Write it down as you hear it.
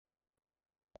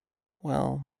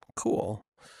Well, cool.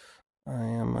 I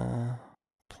am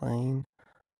playing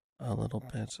a little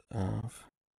bit of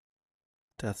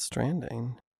Death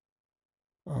Stranding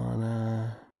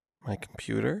on my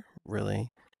computer, really,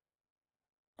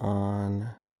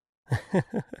 on my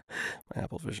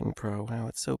Apple Vision Pro. Wow,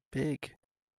 it's so big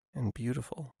and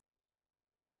beautiful.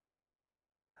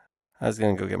 I was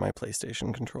gonna go get my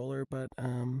PlayStation controller, but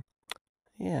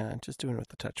yeah, just doing it with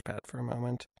the touchpad for a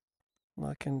moment.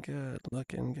 Looking good,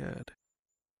 looking good.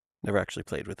 Never actually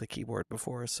played with the keyboard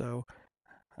before, so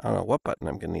I don't know what button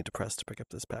I'm going to need to press to pick up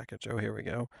this package. Oh, here we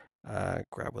go.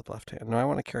 Grab with left hand. No, I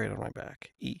want to carry it on my back.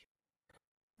 E.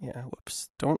 Yeah, whoops.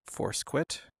 Don't force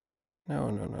quit. No,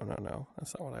 no, no, no, no.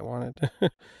 That's not what I wanted.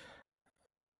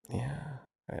 Yeah.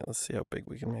 All right, let's see how big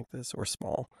we can make this, or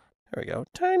small. There we go.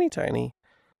 Tiny, tiny.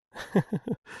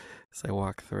 As I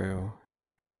walk through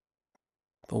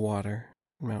the water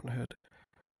in Mount Hood.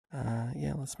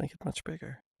 Yeah, let's make it much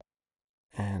bigger.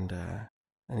 And, uh,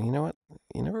 and you know what?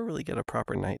 You never really get a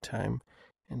proper nighttime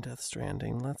in Death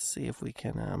Stranding. Let's see if we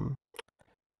can,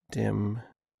 dim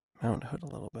Mount Hood a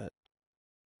little bit.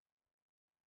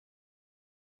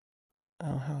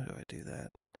 Oh, how do I do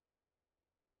that?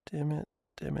 Dim it,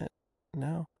 dim it.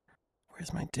 No.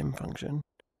 Where's my dim function?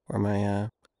 Or my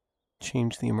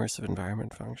change the immersive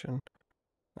environment function?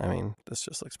 I mean, this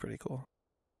just looks pretty cool.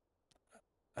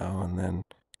 Oh, and then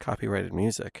copyrighted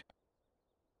music.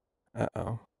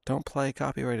 Uh-oh. Don't play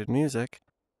copyrighted music.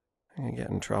 I'm gonna get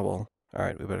in trouble. All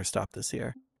right, we better stop this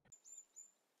here.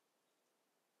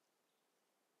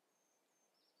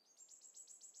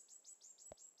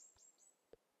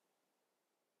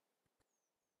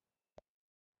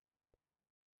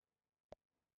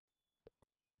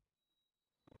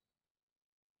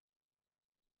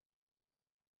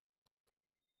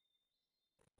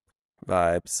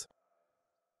 Vibes.